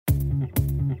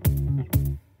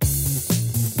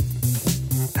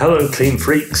Hello, clean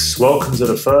freaks. Welcome to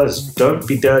the first Don't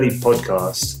Be Dirty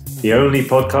podcast, the only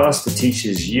podcast that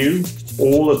teaches you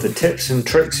all of the tips and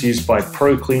tricks used by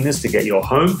pro cleaners to get your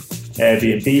home,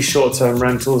 Airbnb short-term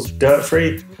rentals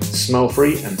dirt-free,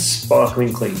 smell-free, and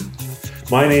sparkling clean.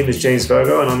 My name is James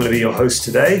Virgo, and I'm going to be your host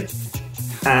today.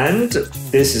 And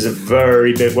this is a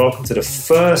very big welcome to the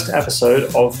first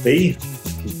episode of the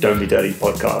Don't Be Dirty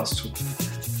podcast.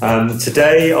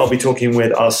 Today, I'll be talking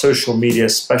with our social media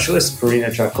specialist,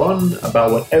 Karina Chacon,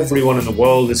 about what everyone in the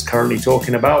world is currently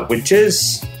talking about, which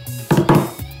is,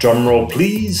 drumroll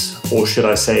please, or should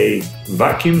I say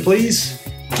vacuum please?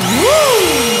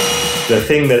 The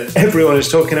thing that everyone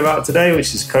is talking about today,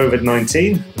 which is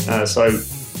COVID-19. So,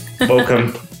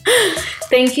 welcome.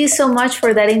 Thank you so much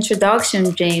for that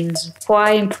introduction, James.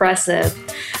 Quite impressive.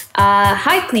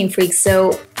 Hi, Clean Freaks.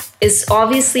 So, it's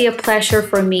obviously a pleasure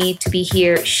for me to be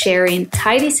here sharing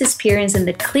Tidy's experience in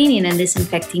the cleaning and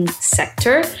disinfecting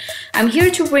sector. I'm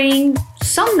here to bring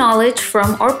some knowledge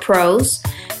from our pros.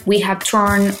 We have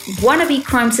turned wannabe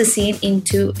crime scene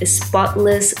into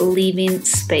spotless living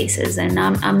spaces. And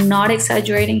I'm not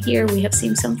exaggerating here. We have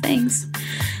seen some things.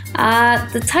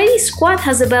 The Tidy Squad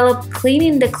has developed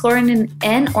cleaning, decluttering,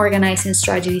 and organizing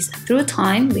strategies through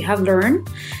time we have learned.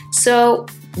 So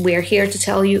we're here to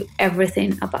tell you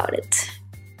everything about it.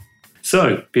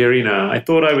 So, Pierina, I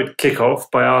thought I would kick off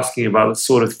by asking about the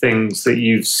sort of things that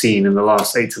you've seen in the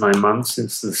last 8 to 9 months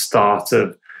since the start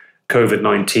of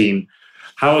COVID-19.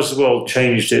 How has the world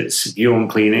changed its view on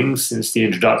cleaning since the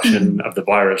introduction of the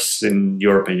virus, in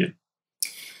your opinion?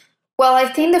 Well, I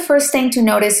think the first thing to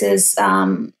notice is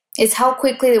how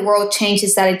quickly the world changed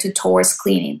its attitude towards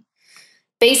cleaning.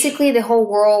 Basically, the whole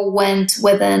world went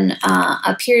within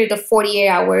a period of 48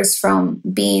 hours from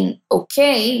being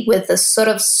okay with a sort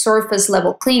of surface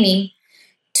level cleaning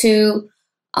to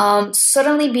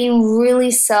suddenly being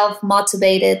really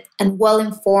self-motivated and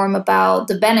well-informed about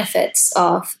the benefits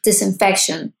of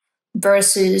disinfection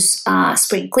versus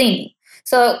spring cleaning.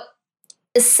 So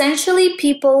essentially,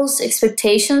 people's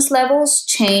expectations levels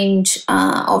change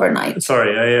overnight.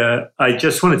 Sorry, I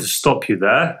just wanted to stop you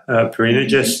there, Pierina.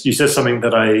 You said something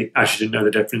that I actually didn't know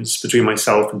the difference between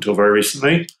myself until very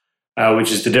recently, which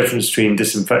is the difference between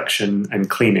disinfection and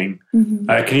cleaning.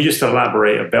 Can you just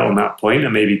elaborate a bit on that point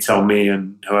and maybe tell me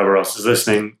and whoever else is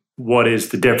listening, what is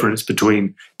the difference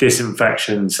between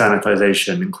disinfection,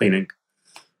 sanitization, and cleaning?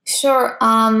 Sure.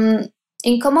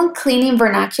 In common cleaning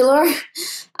vernacular,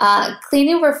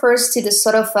 cleaning refers to the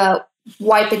sort of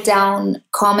wipe it down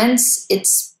comments.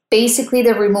 It's basically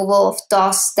the removal of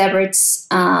dust, debris,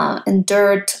 and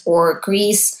dirt or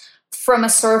grease from a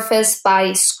surface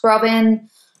by scrubbing,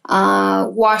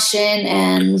 washing,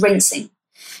 and rinsing.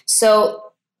 So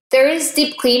there is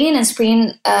deep cleaning and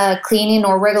spring cleaning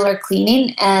or regular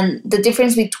cleaning, and the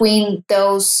difference between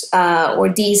those or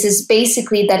these is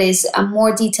basically that is a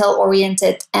more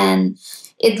detail-oriented, and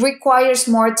it requires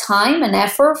more time and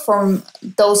effort from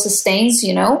those stains,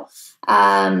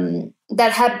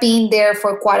 that have been there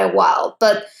for quite a while.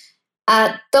 But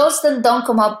those that don't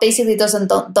come up, basically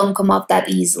don't come up that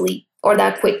easily or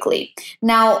that quickly.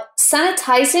 Now,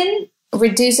 sanitizing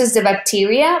reduces the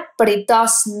bacteria, but it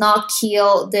does not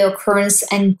kill the occurrence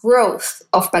and growth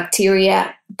of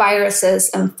bacteria, viruses,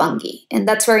 and fungi. And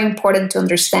that's very important to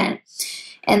understand.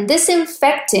 And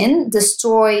disinfecting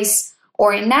destroys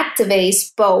or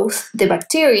inactivates both the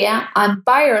bacteria and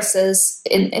viruses,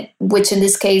 which in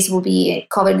this case will be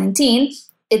COVID-19,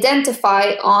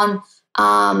 identified on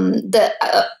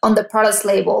the product's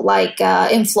label, like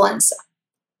influenza.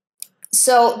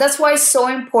 So that's why it's so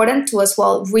important to as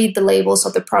well read the labels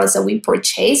of the products that we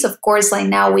purchase. Of course, like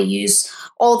now we use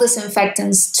all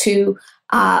disinfectants to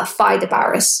fight the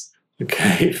virus.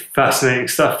 Okay, fascinating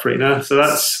stuff, Rina. So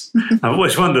that's, I've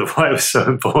always wondered why it was so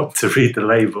important to read the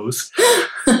labels.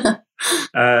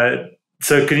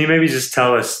 So can you maybe just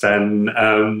tell us then,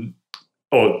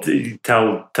 or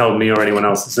tell me or anyone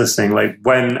else that's listening, like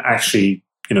when actually,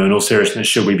 in all seriousness,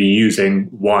 should we be using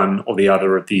one or the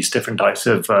other of these different types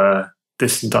of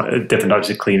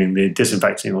cleaning, the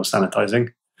disinfecting or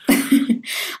sanitizing?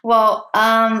 Well,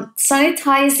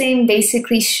 sanitizing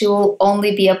basically should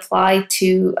only be applied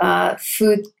to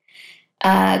food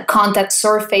contact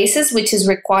surfaces, which is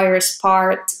required as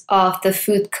part of the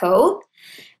food code.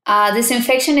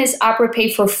 Disinfection is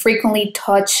appropriate for frequently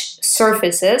touched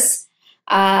surfaces,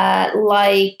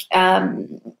 like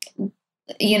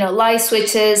light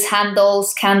switches,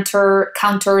 handles,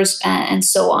 counters, and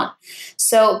so on.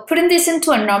 So putting this into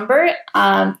a number,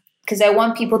 because I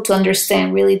want people to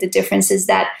understand really the difference is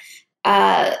that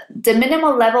the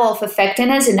minimal level of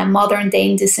effectiveness in a modern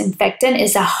day disinfectant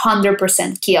is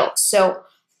 100% kill. So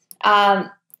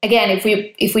again,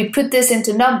 if we put this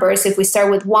into numbers, if we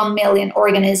start with 1 million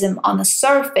organisms on the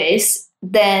surface,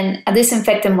 then a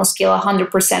disinfectant must kill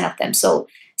 100% of them, so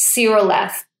 0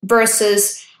 left,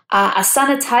 versus a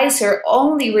sanitizer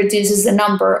only reduces the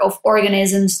number of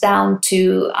organisms down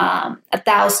to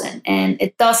 1,000, and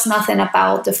it does nothing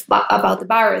about the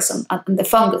virus and the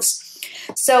fungus.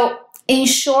 So in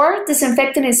short,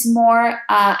 disinfecting is more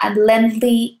a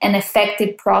lengthy and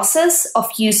effective process of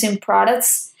using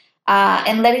products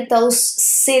and letting those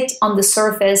sit on the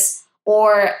surface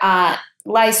or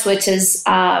light switches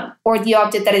or the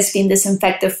object that is being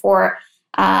disinfected for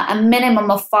a minimum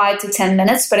of 5 to 10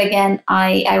 minutes. But again,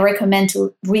 I recommend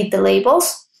to read the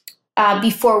labels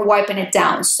before wiping it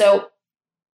down. So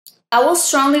I will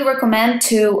strongly recommend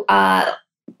to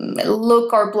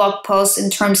look our blog posts in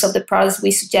terms of the products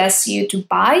we suggest you to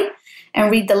buy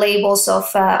and read the labels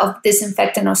of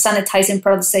disinfectant or sanitizing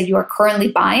products that you are currently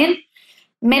buying.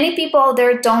 Many people out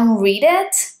there don't read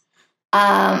it,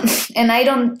 and I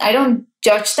don't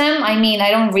judge them. I mean,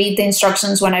 I don't read the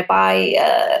instructions when I buy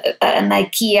an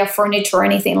IKEA furniture or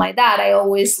anything like that. I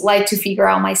always like to figure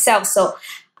out myself. So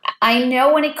I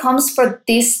know when it comes for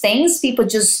these things, people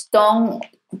just don't.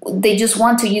 They just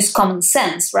want to use common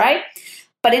sense, right?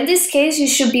 But in this case, you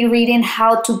should be reading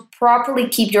how to properly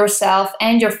keep yourself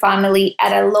and your family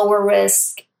at a lower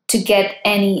risk to get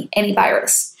any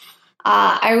virus.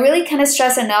 I really kind of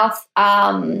stress enough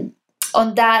on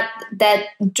that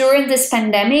during this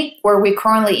pandemic where we're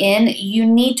currently in, you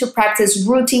need to practice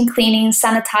routine cleaning,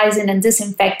 sanitizing, and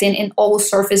disinfecting in all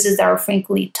surfaces that are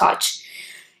frequently touched.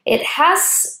 It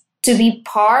has to be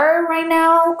part right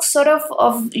now, sort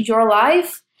of your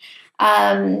life.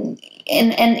 And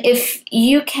if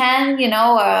you can,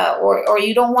 or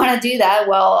you don't want to do that,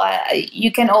 well,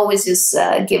 you can always just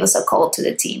give us a call to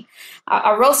the team.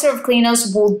 Our roster of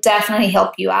cleaners will definitely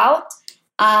help you out.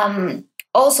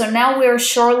 Also, now we're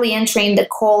shortly entering the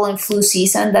cold and flu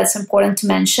season. That's important to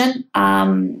mention.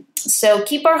 So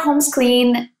keep our homes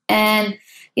clean, and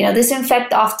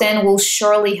disinfect often will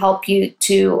surely help you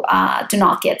to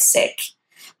not get sick.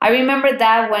 I remember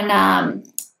that when I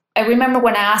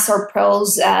asked our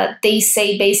pros, they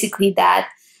say basically that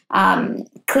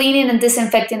cleaning and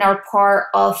disinfecting are part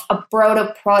of a broad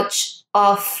approach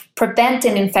of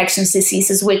preventing infectious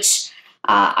diseases, which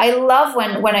I love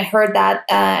when I heard that.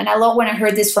 And I love when I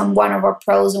heard this from one of our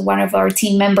pros and one of our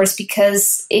team members,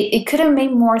 because it could have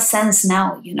made more sense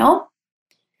now,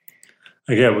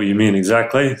 I get what you mean,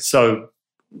 exactly. So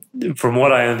from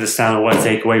what I understand, what I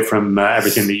take away from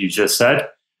everything that you just said,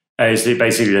 is that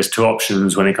basically there's two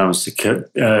options when it comes to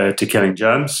killing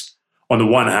germs. On the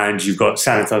one hand, you've got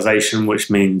sanitization, which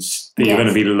means that you're going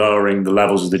to be lowering the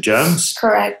levels of the germs.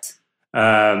 Correct.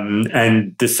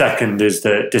 And the second is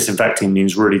that disinfecting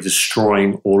means really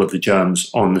destroying all of the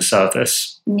germs on the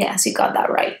surface. Yes, you got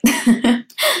that right.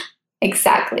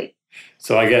 Exactly.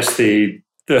 So I guess the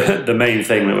main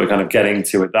thing that we're kind of getting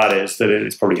to with that is that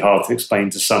it's probably hard to explain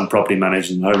to some property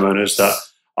managers and homeowners that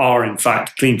are in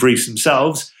fact clean freaks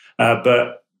themselves.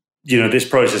 But, this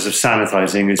process of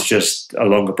sanitizing is just a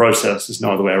longer process. There's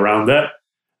no other way around it.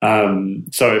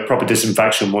 So if proper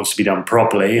disinfection wants to be done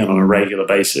properly and on a regular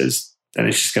basis, then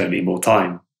it's just going to be more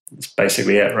time. That's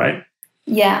basically it, right?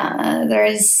 Yeah, there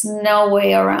is no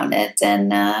way around it.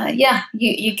 And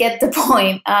you get the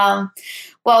point.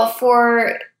 Well,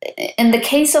 in the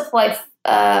case of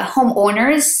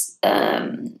homeowners,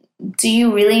 do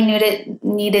you really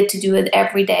need it to do it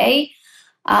every day?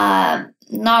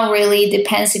 Not really.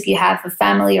 Depends if you have a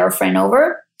family or a friend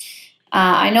over.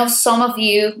 I know some of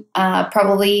you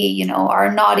probably,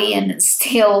 are naughty and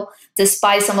still,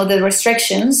 despite some of the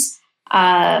restrictions,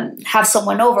 have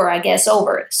someone over.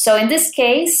 So in this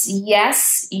case,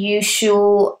 yes, you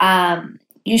should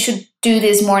do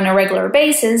this more on a regular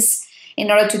basis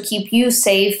in order to keep you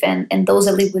safe and those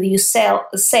that live with you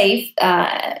safe,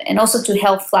 and also to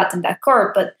help flatten that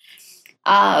curve. But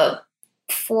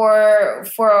for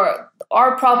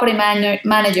our property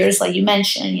managers, like you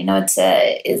mentioned,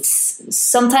 it's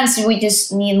sometimes we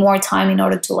just need more time in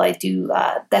order to do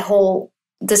the whole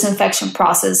disinfection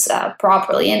process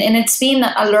properly, and it's been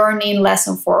a learning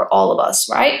lesson for all of us,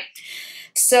 right?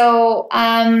 So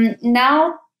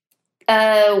now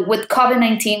with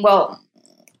COVID-19, well,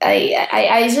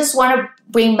 I just want to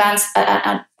bring back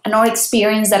an own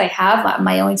experience that I have,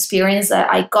 my own experience that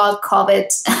I got COVID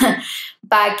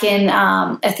back in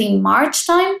I think March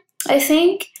time,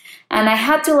 and I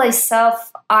had to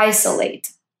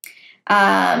self-isolate.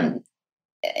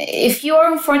 If you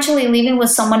are unfortunately living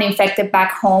with someone infected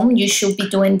back home, you should be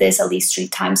doing this at least 3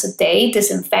 times a day,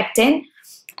 disinfecting,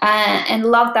 and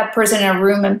lock that person in a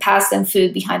room and pass them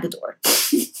food behind the door.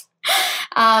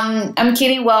 I'm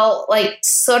kidding. Well, like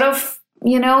sort of,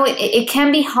 it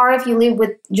can be hard if you live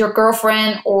with your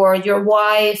girlfriend or your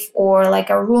wife or like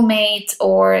a roommate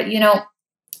or,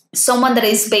 someone that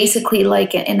is basically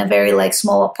like in a very like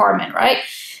small apartment, right?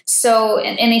 So,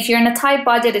 and if you're in a tight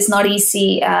budget, it's not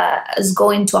easy as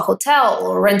going to a hotel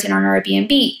or renting on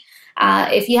Airbnb.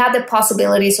 If you have the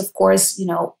possibilities, of course,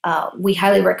 we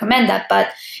highly recommend that.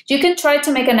 But you can try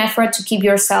to make an effort to keep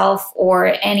yourself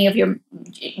or any of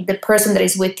the person that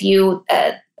is with you,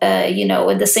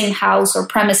 in the same house or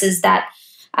premises that,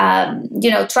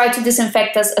 try to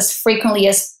disinfect as frequently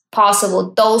as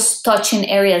possible. Those touching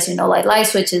areas, like light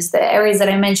switches, the areas that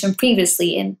I mentioned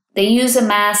previously, and they use a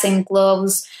mask and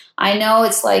gloves. I know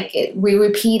it's like we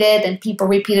repeat it and people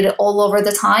repeat it all over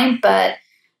the time, but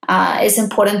it's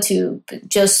important to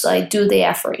just like do the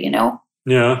effort,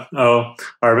 Yeah. Oh,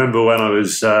 I remember when I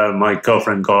was, my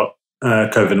girlfriend got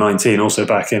COVID-19 also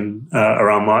back in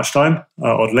around March time,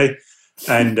 oddly.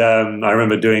 And I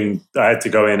remember I had to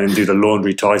go in and do the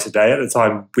laundry twice a day. At the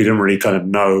time, we didn't really kind of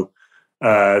know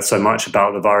so much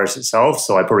about the virus itself.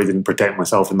 So I probably didn't protect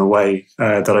myself in the way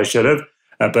that I should have.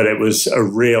 But it was a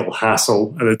real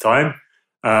hassle at the time.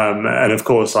 And of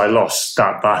course, I lost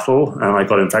that battle and I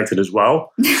got infected as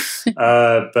well.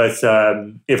 But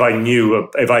if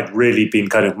I'd really been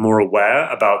kind of more aware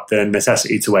about the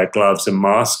necessity to wear gloves and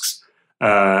masks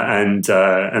and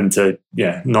to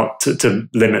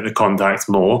limit the contact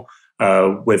more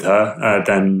with her,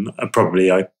 then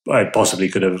probably I possibly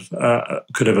could have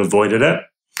avoided it.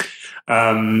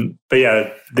 But yeah,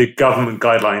 the government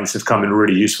guidelines have come in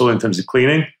really useful in terms of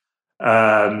cleaning.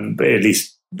 But at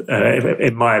least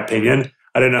in my opinion,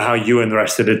 I don't know how you and the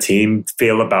rest of the team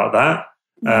feel about that,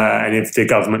 and if the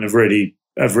government have really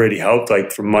helped.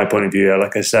 Like from my point of view,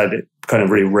 like I said, it kind of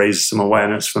really raised some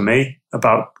awareness for me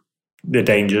about the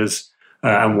dangers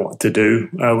and what to do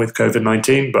with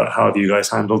COVID-19. But how have you guys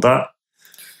handled that?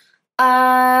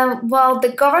 Well,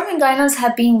 the government guidelines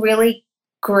have been really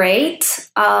great.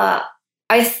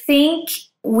 I think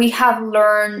we have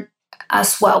learned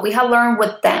as well. We have learned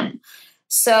with them.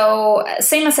 So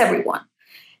same as everyone,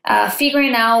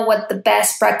 figuring out what the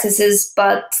best practice is.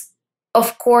 But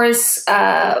of course,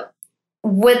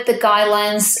 with the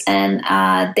guidelines and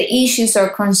the issues or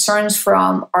concerns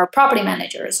from our property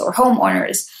managers or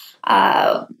homeowners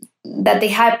that they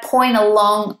had point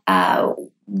along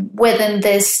within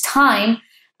this time,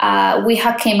 we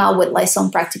have came out with like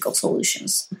some practical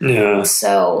solutions. Yeah.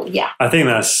 So yeah, I think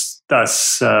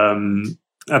that's.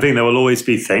 I think there will always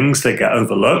be things that get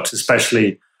overlooked,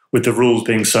 especially with the rules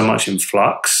being so much in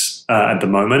flux at the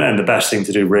moment. And the best thing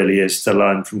to do really is to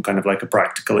learn from kind of like a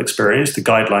practical experience. The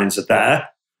guidelines are there,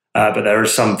 but there are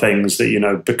some things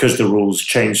that, because the rules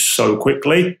change so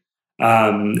quickly,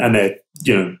 and they're,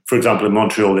 for example, in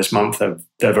Montreal this month, they're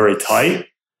very tight.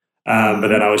 But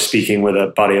then I was speaking with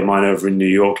a buddy of mine over in New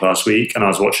York last week, and I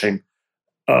was watching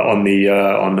on the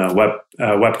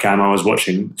webcam, I was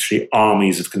watching actually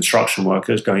armies of construction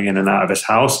workers going in and out of his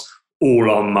house,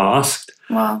 all unmasked.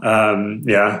 Wow.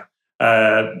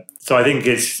 So I think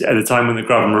it's at a time when the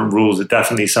government rules are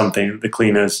definitely something that the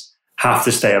cleaners have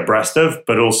to stay abreast of,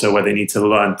 but also where they need to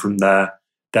learn from their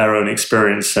own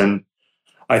experience. And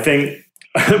I think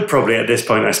probably at this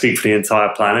point I speak for the entire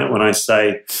planet when I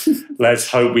say let's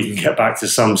hope we can get back to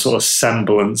some sort of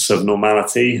semblance of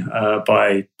normality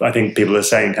by, I think people are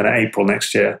saying kind of April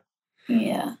next year.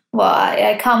 Yeah, well,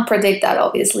 I can't predict that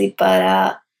obviously,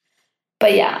 but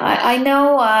yeah, I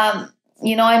know, I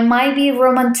might be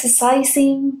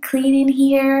romanticizing cleaning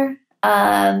here,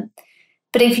 but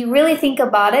if you really think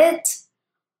about it,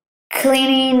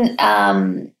 cleaning,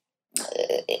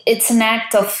 it's an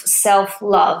act of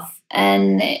self-love.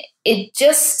 And it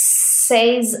just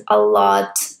says a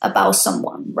lot about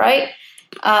someone, right?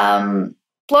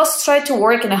 Plus, try to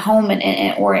work in a home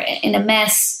or in a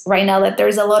mess right now that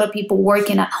there's a lot of people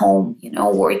working at home,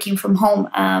 working from home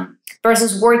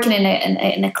versus working in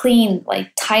a clean,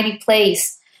 like tidy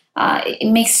place.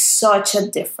 It makes such a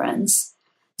difference.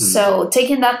 So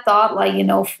taking that thought, like,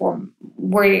 from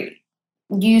where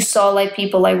you saw like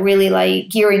people like really like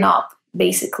gearing up,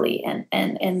 basically,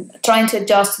 and trying to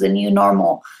adjust to the new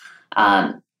normal.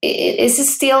 It's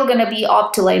still going to be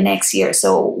up to like next year.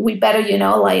 So we better,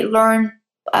 learn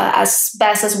as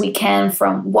best as we can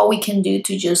from what we can do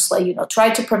to just try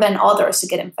to prevent others to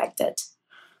get infected.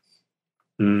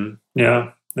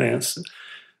 Yeah, that's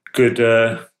good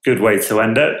way to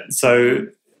end it. So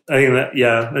I think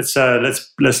that,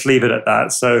 let's leave it at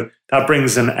that. So that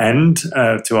brings an end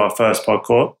to our first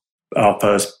podcast.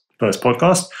 First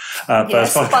podcast.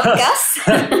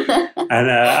 And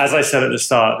as I said at the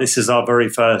start, this is our very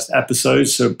first episode,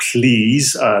 so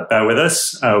please bear with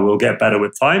us. We'll get better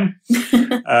with time.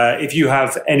 If you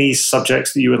have any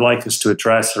subjects that you would like us to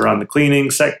address around the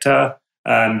cleaning sector,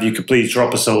 you could please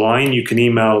drop us a line. You can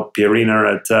email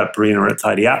Pierina at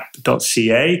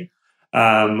tidyap.ca.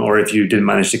 Or if you didn't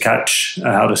manage to catch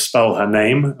how to spell her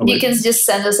name, you can just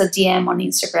send us a DM on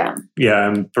Instagram. Yeah,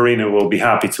 and Pierina will be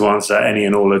happy to answer any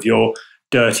and all of your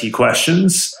dirty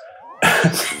questions.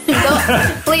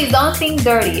 Please don't think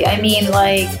dirty. I mean,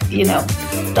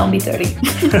 don't be dirty.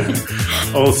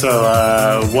 Also,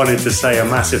 wanted to say a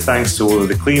massive thanks to all of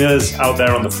the cleaners out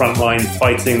there on the front line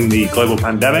fighting the global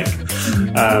pandemic.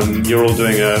 You're all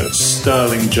doing a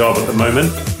sterling job at the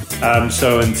moment.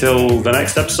 So until the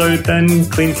next episode, then,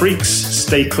 clean freaks,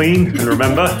 stay clean, and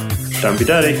remember, don't be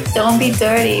dirty. Don't be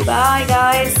dirty. Bye,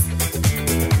 guys.